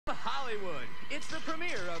Hollywood. It's the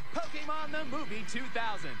premiere of Pokemon the Movie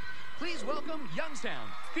 2000. Please welcome Youngstown,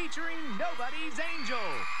 featuring Nobody's Angel.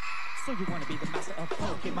 So you want to be the master of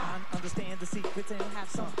Pokemon, understand the secrets and have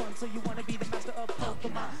some fun. So you want to be the master of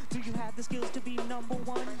Pokemon. Do you have the skills to be number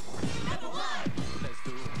one? Number one! Let's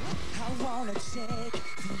do it. I want to check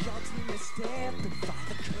the ultimate step and find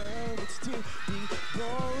the courage to be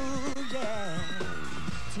bold, yeah.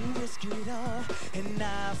 To risk it all and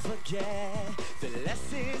not forget the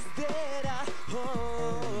lessons that I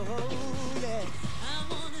hold, yeah. I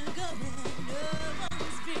wanna go where no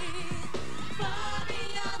one's been, far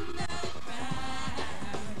beyond the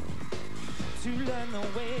crowd. To learn the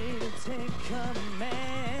way to take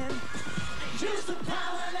command. Use the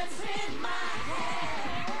power that's in my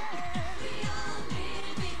head. We all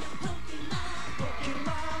live in a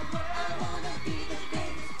Pokemon world. I wanna be the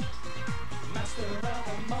greatest Master of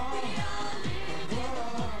them all. We all live in a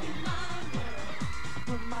Pokemon world.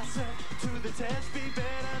 Put myself to the test, be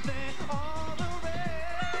better than all the rest.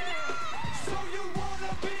 So you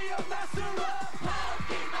wanna be a master of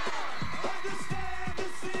Pokemon! understand the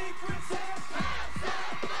secrets and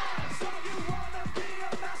so you wanna be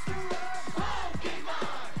a master of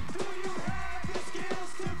Pokemon! do you have the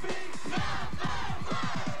skills to be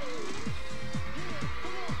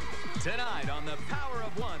Tonight on The Power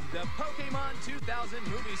of One, the Pokemon 2000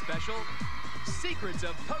 movie special, Secrets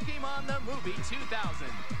of Pokemon the Movie 2000.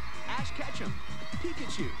 Ash Ketchum,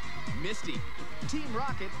 Pikachu, Misty, Team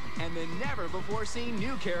Rocket, and the never-before-seen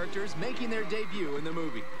new characters making their debut in the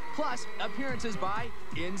movie. Plus, appearances by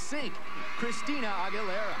NSYNC, Christina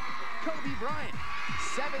Aguilera, Kobe Bryant,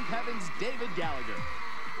 Seventh Heaven's David Gallagher.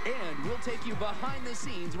 And we'll take you behind the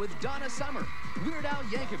scenes with Donna Summer, Weird Al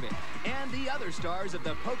Yankovic, and the other stars of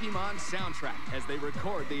the Pokemon soundtrack as they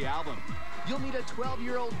record the album. You'll meet a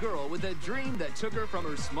 12-year-old girl with a dream that took her from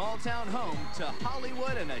her small-town home to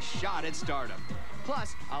Hollywood and a shot at stardom.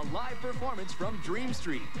 Plus, a live performance from Dream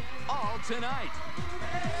Street. All tonight.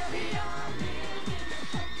 We all live in a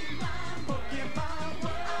Pokemon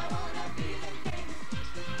world. I wanna be the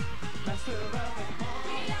greatest master of them all.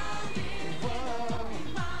 We all live in a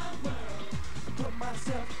Pokemon world. Put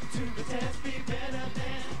myself to the test, be better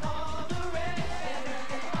than all the rest.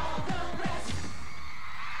 All the rest.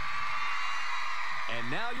 And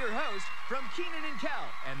now your host from Keenan and Kel,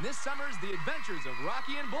 and this summer's The Adventures of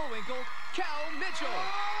Rocky and Bullwinkle, Cal Mitchell.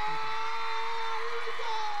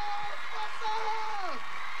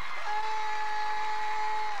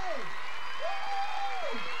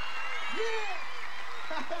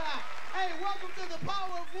 Hey, welcome to the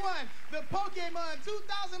Power of One, the Pokemon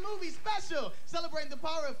 2000 movie special, celebrating the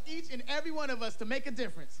power of each and every one of us to make a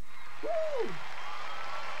difference. Woo!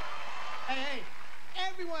 Hey,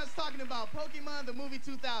 everyone's talking about Pokemon the movie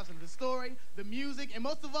 2000, the story, the music, and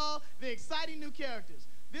most of all, the exciting new characters.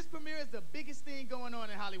 This premiere is the biggest thing going on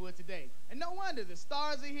in Hollywood today. And no wonder, the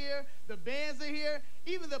stars are here, the bands are here,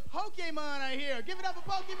 even the Pokemon are here. Give it up for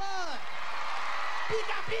Pokemon!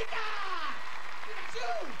 Pika Pika!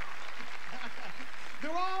 Pikachu!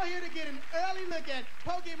 They're all here to get an early look at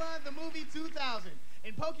Pokemon the Movie 2000.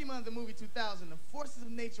 In Pokemon the Movie 2000, the forces of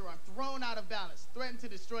nature are thrown out of balance, threaten to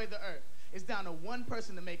destroy the Earth. It's down to one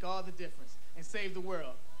person to make all the difference and save the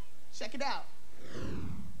world. Check it out.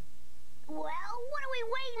 Well, what are we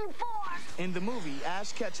waiting for? In the movie,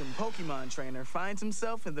 Ash Ketchum, Pokemon trainer, finds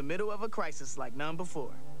himself in the middle of a crisis like none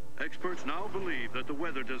before. Experts now believe that the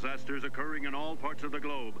weather disasters occurring in all parts of the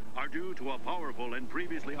globe are due to a powerful and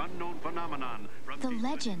previously unknown phenomenon from The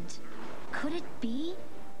legend. Could it be?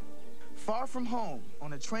 Far from home,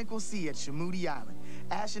 on a tranquil sea at Shamudi Island,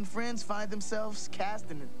 Ash and friends find themselves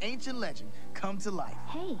cast in an ancient legend come to life.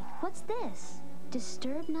 Hey, what's this?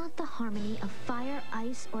 Disturb not the harmony of fire,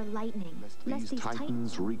 ice, or lightning, Lest these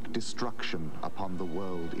titans wreak destruction upon the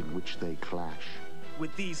world in which they clash.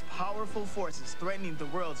 With these powerful forces threatening the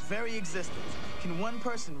world's very existence, can one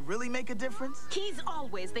person really make a difference? He's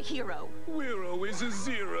always the hero. We're always a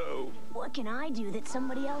zero. What can I do that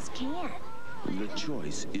somebody else can't? The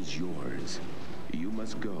choice is yours. You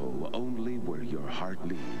must go only where your heart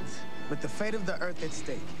leads. With the fate of the Earth at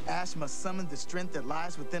stake, Ash must summon the strength that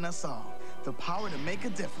lies within us all. The power to make a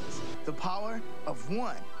difference. The power of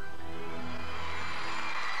one.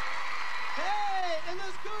 Hey, it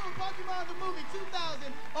looks cool. Pokemon the Movie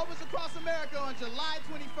 2000 opens across America on July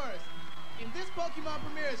 21st. And this Pokemon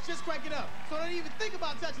premiere is just cranking up. So don't even think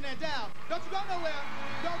about touching that dial. Don't you go nowhere.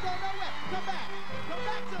 Don't go nowhere. Come back. Come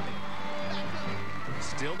back to me. Back to me.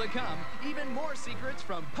 Still to come, even more secrets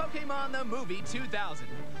from Pokemon the Movie 2000.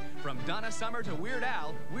 From Donna Summer to Weird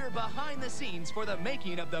Al, we're behind the scenes for the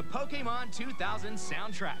making of the Pokemon 2000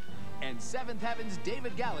 soundtrack. And Seventh Heaven's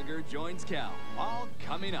David Gallagher joins Kel. All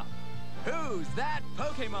coming up. Who's that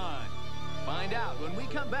Pokemon? Find out when we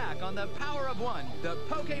come back on The Power of One, the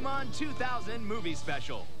Pokemon 2000 movie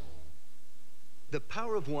special. The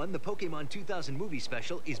Power of One, the Pokemon 2000 movie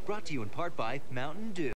special is brought to you in part by Mountain Dew.